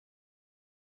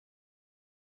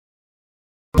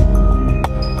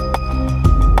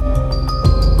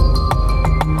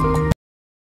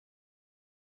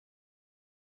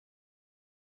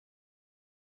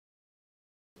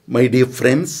My dear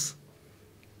friends,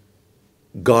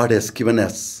 God has given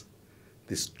us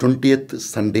this 20th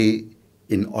Sunday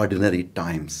in ordinary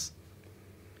times.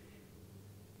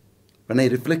 When I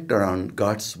reflect on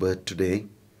God's word today,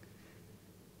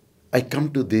 I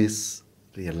come to this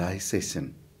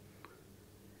realization.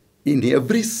 In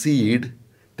every seed,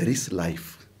 there is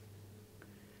life.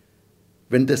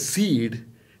 When the seed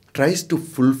tries to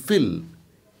fulfill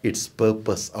its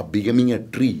purpose of becoming a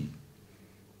tree,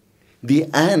 the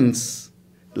ants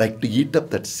like to eat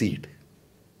up that seed.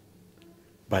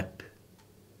 But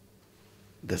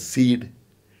the seed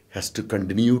has to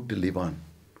continue to live on,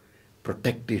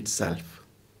 protect itself.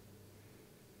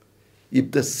 If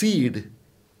the seed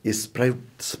is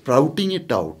sprouting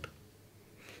it out,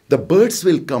 the birds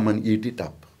will come and eat it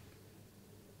up.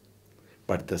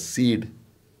 But the seed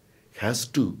has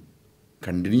to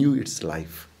continue its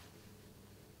life.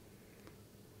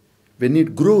 When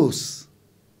it grows,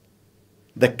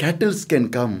 the cattle can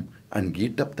come and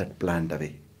eat up that plant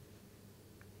away.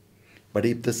 But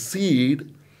if the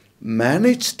seed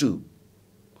managed to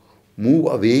move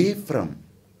away from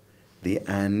the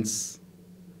ants,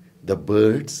 the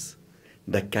birds,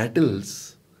 the cattle,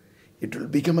 it will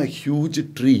become a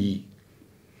huge tree,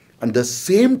 and the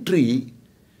same tree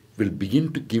will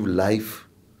begin to give life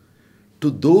to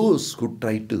those who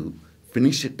try to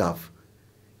finish it off.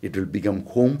 It will become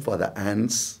home for the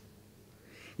ants.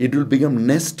 It will become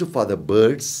nest for the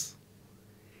birds.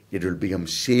 It will become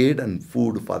shade and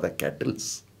food for the cattle.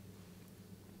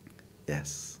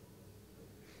 Yes.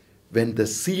 When the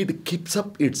seed keeps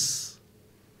up its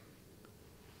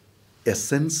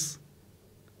essence,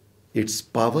 its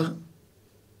power,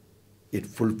 it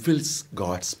fulfills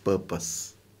God's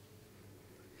purpose.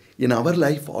 In our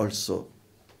life also,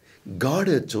 God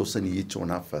has chosen each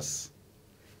one of us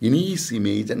in His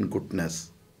image and goodness.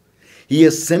 He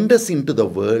has sent us into the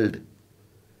world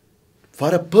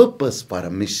for a purpose, for a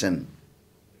mission.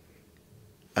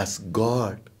 As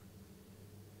God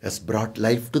has brought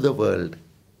life to the world,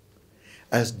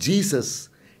 as Jesus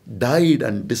died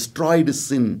and destroyed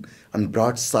sin and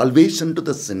brought salvation to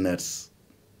the sinners,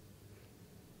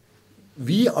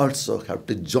 we also have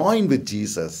to join with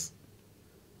Jesus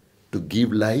to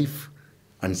give life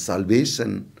and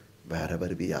salvation wherever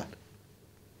we are.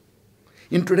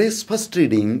 In today's first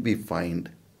reading, we find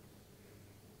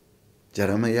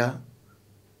Jeremiah,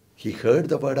 he heard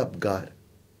the word of God.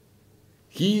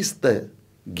 He is the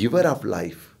giver of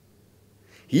life.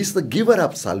 He is the giver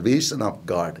of salvation of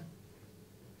God.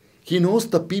 He knows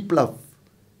the people of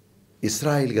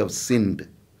Israel have sinned.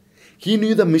 He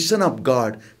knew the mission of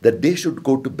God that they should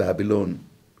go to Babylon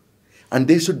and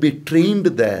they should be trained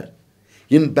there.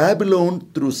 In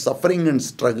Babylon, through suffering and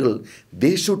struggle,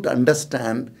 they should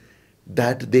understand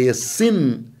that their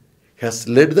sin has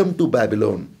led them to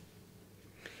Babylon.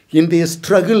 In their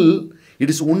struggle, it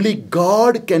is only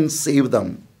God can save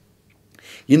them.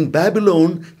 In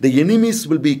Babylon, the enemies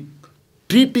will be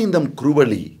treating them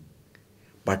cruelly.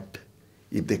 But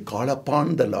if they call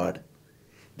upon the Lord,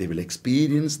 they will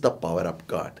experience the power of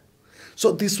God.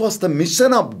 So this was the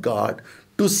mission of God,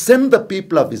 to send the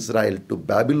people of Israel to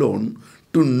Babylon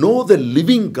to know the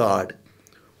living God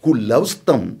who loves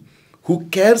them, who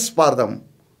cares for them,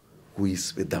 who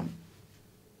is with them.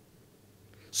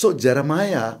 So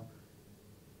Jeremiah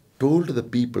told the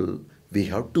people, we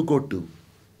have to go to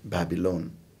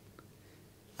Babylon.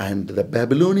 And the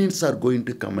Babylonians are going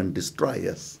to come and destroy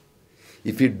us.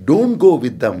 If we don't go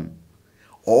with them,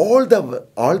 all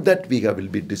that we have will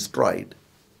be destroyed.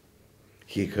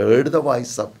 He heard the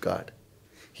voice of God.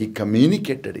 He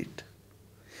communicated it.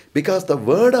 Because the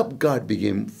word of God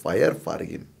became fire for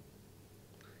him.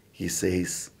 He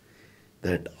says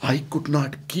that I could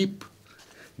not keep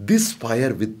this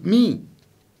fire with me.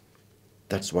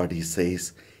 That's what he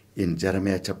says in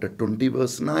Jeremiah chapter 20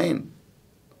 verse 9.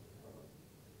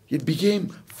 It became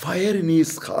fire in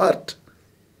his heart.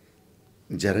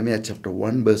 Jeremiah chapter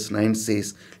 1 verse 9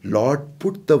 says, Lord,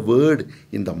 put the word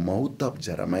in the mouth of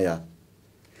Jeremiah.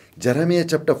 Jeremiah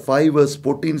chapter 5 verse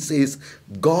 14 says,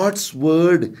 God's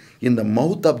word in the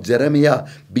mouth of Jeremiah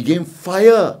became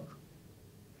fire.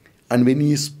 And when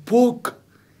he spoke,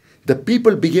 the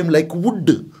people became like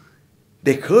wood.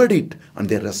 They heard it and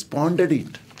they responded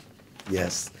it.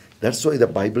 Yes, that's why the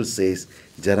Bible says,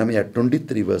 Jeremiah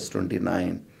 23 verse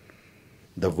 29,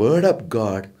 the word of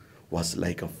God was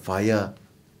like a fire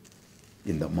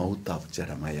in the mouth of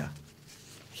Jeremiah.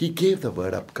 He gave the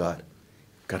word of God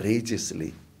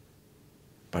courageously.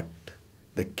 But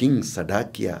the king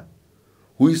Zedekiah,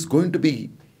 who is going to be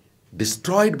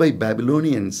destroyed by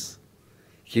Babylonians,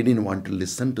 he didn't want to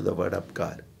listen to the word of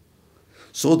God.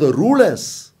 So the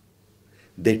rulers,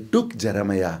 They took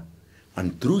Jeremiah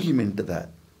and threw him into the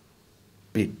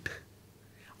pit.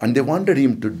 And they wanted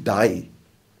him to die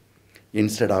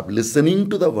instead of listening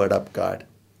to the word of God.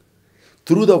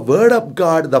 Through the word of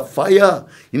God, the fire,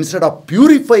 instead of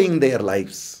purifying their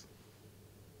lives,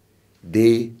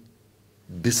 they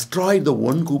destroyed the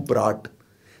one who brought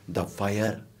the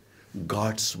fire,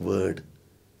 God's word,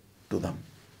 to them.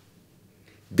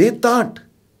 They thought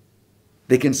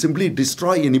they can simply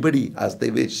destroy anybody as they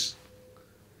wish.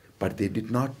 But they did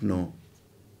not know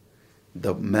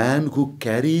the man who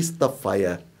carries the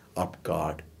fire of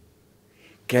God,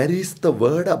 carries the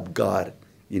word of God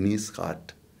in his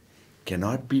heart,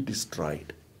 cannot be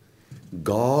destroyed.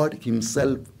 God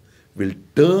himself will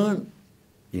turn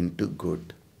into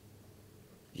good.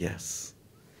 Yes.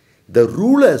 The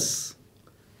rulers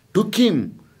took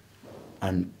him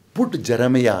and put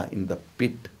Jeremiah in the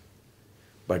pit.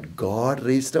 But God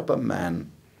raised up a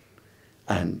man,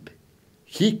 and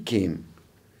he came.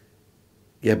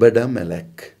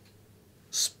 Ebed-melech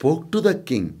spoke to the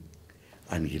king,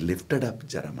 and he lifted up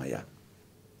Jeremiah.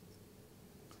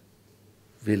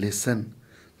 We listen.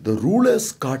 The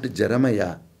rulers caught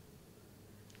Jeremiah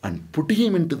and put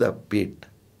him into the pit.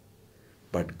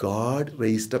 But God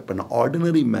raised up an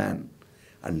ordinary man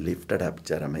and lifted up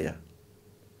Jeremiah.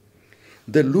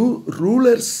 The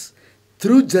rulers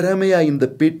threw Jeremiah in the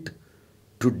pit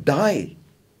to die.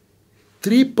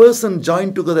 3 persons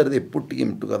joined together, they put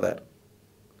him together.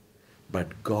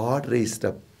 But God raised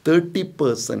up 30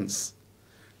 persons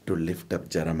to lift up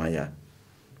Jeremiah.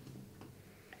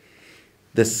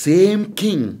 The same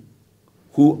king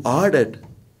who ordered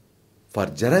for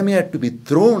Jeremiah to be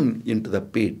thrown into the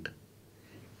pit,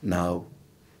 now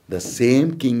the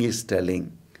same king is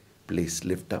telling, please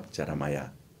lift up Jeremiah.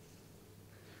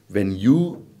 When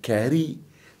you carry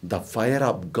the fire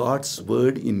of God's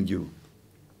word in you,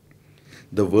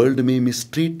 the world may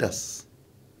mistreat us,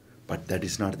 but that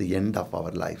is not the end of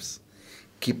our lives.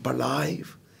 Keep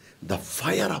alive the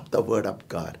fire of the word of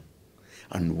God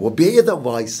and obey the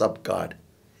voice of God,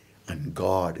 and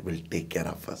God will take care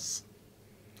of us.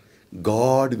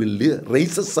 God will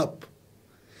raise us up.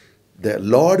 The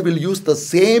Lord will use the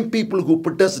same people who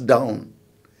put us down.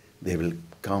 They will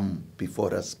come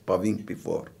before us, bowing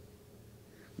before.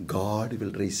 God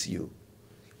will raise you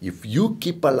if you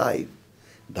keep alive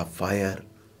the fire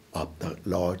of the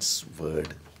Lord's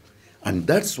word. And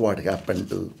that's what happened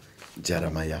to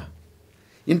Jeremiah.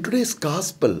 In today's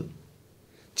gospel,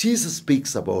 Jesus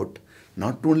speaks about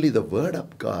not only the word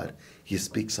of God, he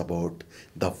speaks about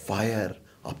the fire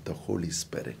of the Holy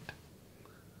Spirit.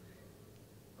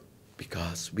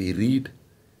 Because we read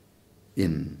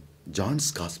in John's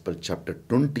Gospel, chapter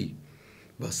 20,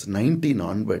 verse 19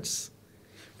 onwards,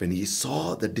 when he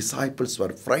saw the disciples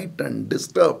were frightened,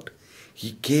 disturbed,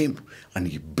 he came and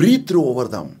he breathed over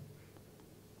them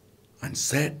and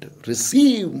said,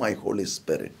 receive my Holy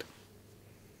Spirit.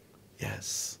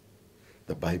 Yes,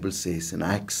 the Bible says in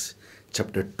Acts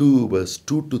chapter 2, verse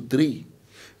 2 to 3,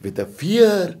 with a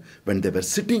fear when they were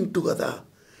sitting together,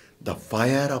 the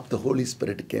fire of the Holy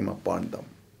Spirit came upon them.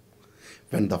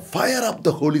 When the fire of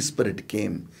the Holy Spirit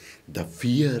came, the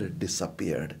fear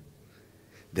disappeared.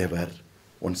 They were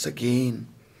once again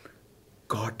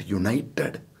got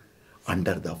united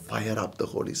under the fire of the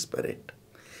Holy Spirit.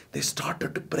 They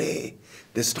started to pray.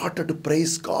 They started to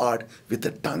praise God with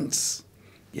the tongues.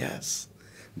 Yes,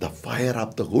 the fire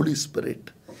of the Holy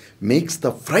Spirit makes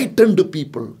the frightened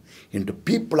people into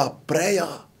people of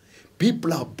prayer,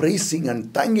 people of praising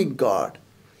and thanking God,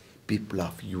 people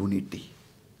of unity.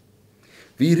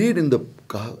 We read in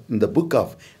the book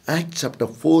of Acts chapter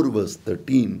 4 verse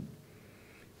 13,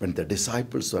 when the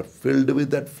disciples were filled with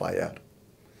that fire,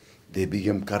 they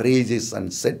became courageous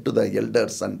and said to the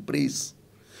elders and priests,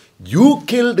 you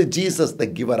killed Jesus, the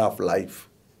giver of life,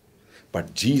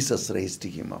 but Jesus raised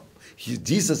him up.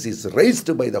 Jesus is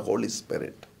raised by the Holy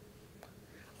Spirit.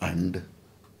 And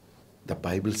the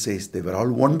Bible says they were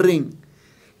all wondering,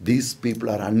 these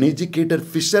people are uneducated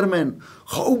fishermen,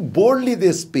 how boldly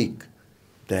they speak.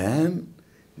 Then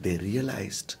they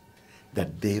realized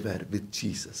that they were with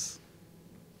Jesus.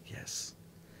 Yes,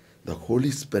 the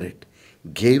Holy Spirit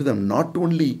gave them not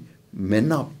only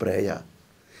men of prayer,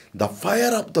 the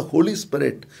fire of the Holy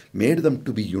Spirit made them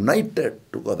to be united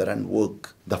together and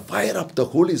work. The fire of the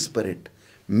Holy Spirit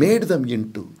made them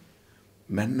into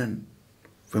men and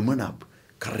women of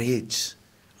courage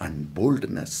and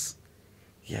boldness.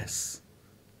 Yes,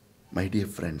 my dear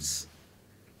friends,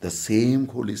 the same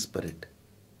Holy Spirit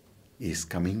is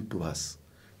coming to us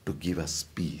to give us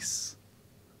peace.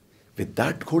 With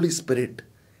that Holy Spirit,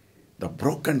 the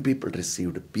broken people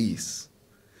received peace.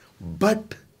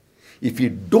 But if we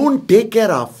don't take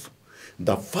care of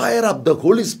the fire of the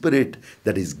Holy Spirit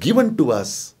that is given to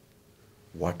us,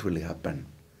 what will happen?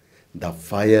 The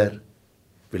fire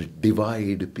will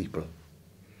divide people.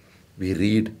 We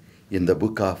read in the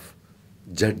book of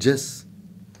Judges,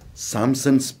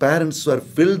 Samson's parents were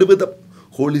filled with the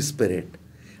Holy Spirit.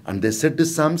 And they said to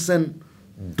Samson,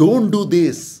 don't do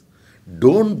this.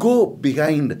 Don't go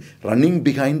running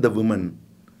behind the woman.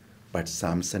 But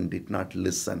Samson did not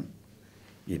listen.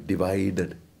 He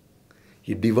divided.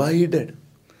 He divided.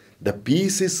 The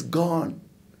peace is gone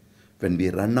when we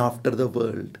run after the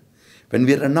world, when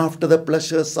we run after the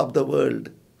pleasures of the world,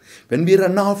 when we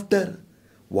run after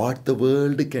what the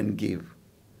world can give.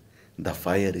 The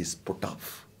fire is put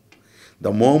off.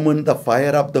 The moment the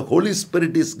fire of the Holy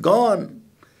Spirit is gone,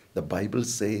 the Bible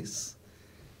says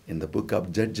in the book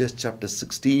of Judges chapter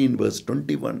 16 verse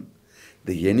 21,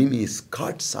 the enemies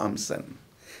caught Samson.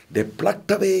 They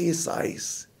plucked away his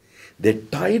eyes. They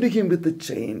tied him with the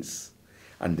chains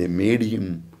and they made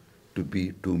him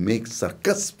to make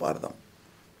circus for them.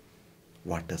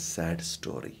 What a sad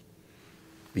story.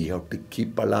 We have to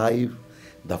keep alive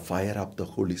the fire of the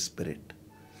Holy Spirit.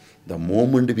 The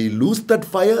moment we lose that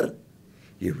fire,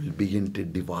 it will begin to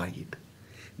divide.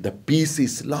 The peace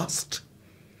is lost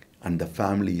and the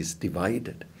family is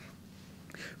divided.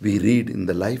 We read in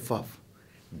the life of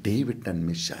David and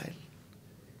Michal.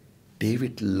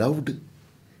 David loved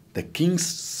the king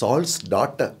Saul's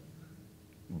daughter,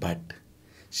 but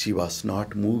she was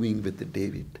not moving with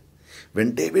David.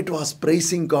 When David was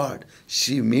praising God,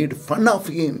 she made fun of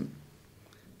him.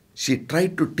 She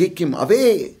tried to take him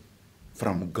away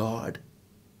from God.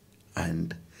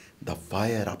 And the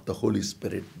fire of the Holy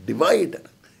Spirit divided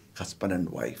husband and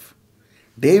wife.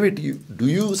 David, do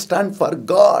you stand for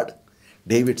God?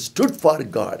 David stood for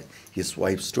God. His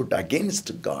wife stood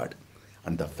against God.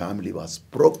 And the family was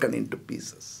broken into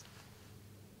pieces.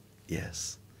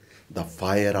 Yes, the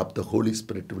fire of the Holy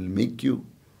Spirit will make you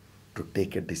to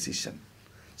take a decision.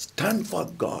 Stand for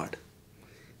God.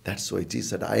 That's why Jesus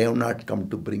said, I have not come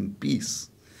to bring peace,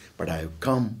 but I have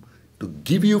come to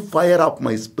give you fire of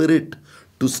my spirit,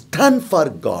 to stand for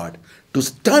God, to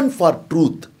stand for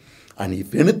truth. And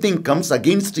if anything comes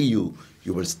against you,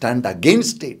 you will stand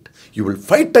against it. You will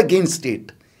fight against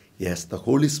it. Yes, the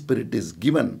Holy Spirit is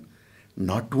given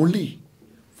not only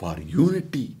for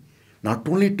unity, not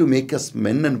only to make us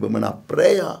men and women of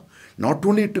prayer, not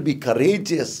only to be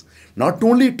courageous, not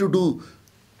only to do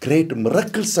great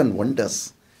miracles and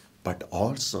wonders, but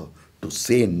also to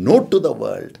say no to the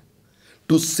world,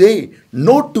 to say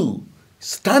no to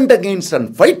stand against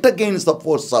and fight against the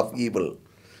force of evil.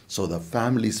 So the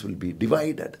families will be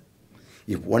divided.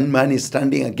 If one man is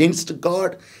standing against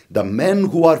God, the men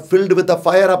who are filled with the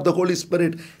fire of the Holy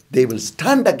Spirit, they will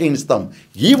stand against them,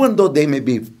 even though they may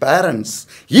be parents,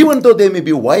 even though they may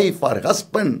be wife or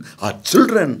husband or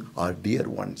children or dear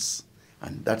ones.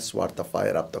 And that's what the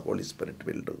fire of the Holy Spirit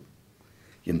will do.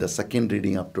 In the second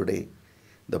reading of today,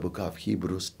 the book of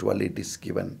Hebrews 12, it is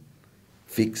given,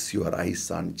 fix your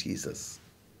eyes on Jesus.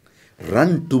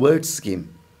 Run towards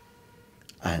him.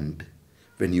 And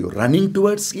when you're running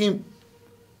towards him,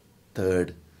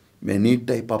 third, many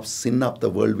type of sin of the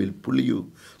world will pull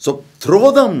you. So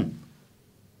throw them,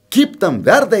 keep them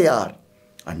where they are,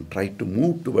 and try to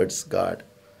move towards God.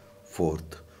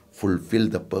 Fourth, fulfill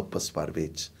the purpose for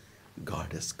which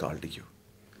God has called you.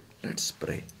 Let's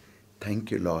pray.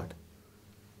 Thank you, Lord.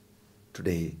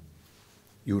 Today,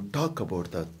 you talk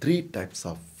about the three types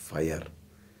of fire.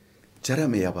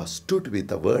 Jeremiah was stood with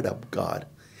the word of God,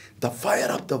 the fire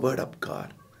of the word of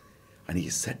God. And he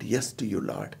said yes to you,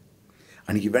 Lord.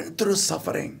 And he went through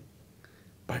suffering.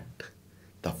 But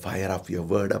the fire of your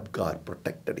word of God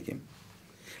protected him.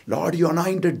 Lord, you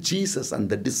anointed Jesus and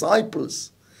the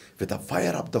disciples with the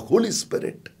fire of the Holy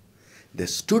Spirit. They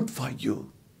stood for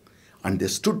you. And they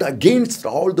stood against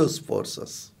all those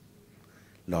forces.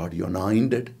 Lord, you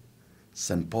anointed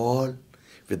St. Paul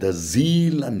with the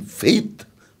zeal and faith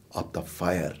of the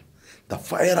fire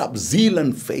of zeal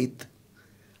and faith.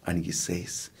 And he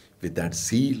says, with that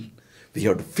zeal, we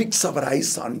have to fix our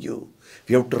eyes on you.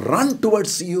 We have to run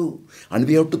towards you. And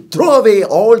we have to throw away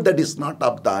all that is not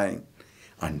of thine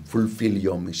and fulfill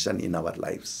your mission in our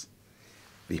lives.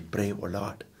 We pray, O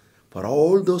Lord, for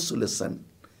all those who listen,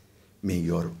 may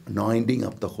your anointing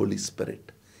of the Holy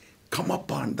Spirit come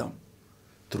upon them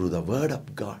through the word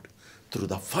of God, through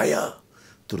the fire,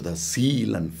 through the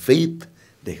zeal and faith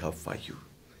they have for you.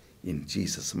 In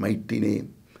Jesus' mighty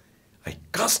name, I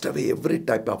cast away every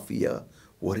type of fear,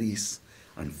 worries,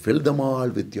 and fill them all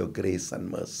with your grace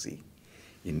and mercy.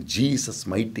 In Jesus'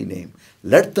 mighty name,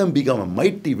 let them become a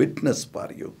mighty witness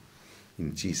for you.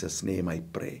 In Jesus' name I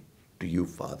pray. to you,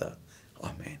 Father.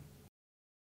 Amen.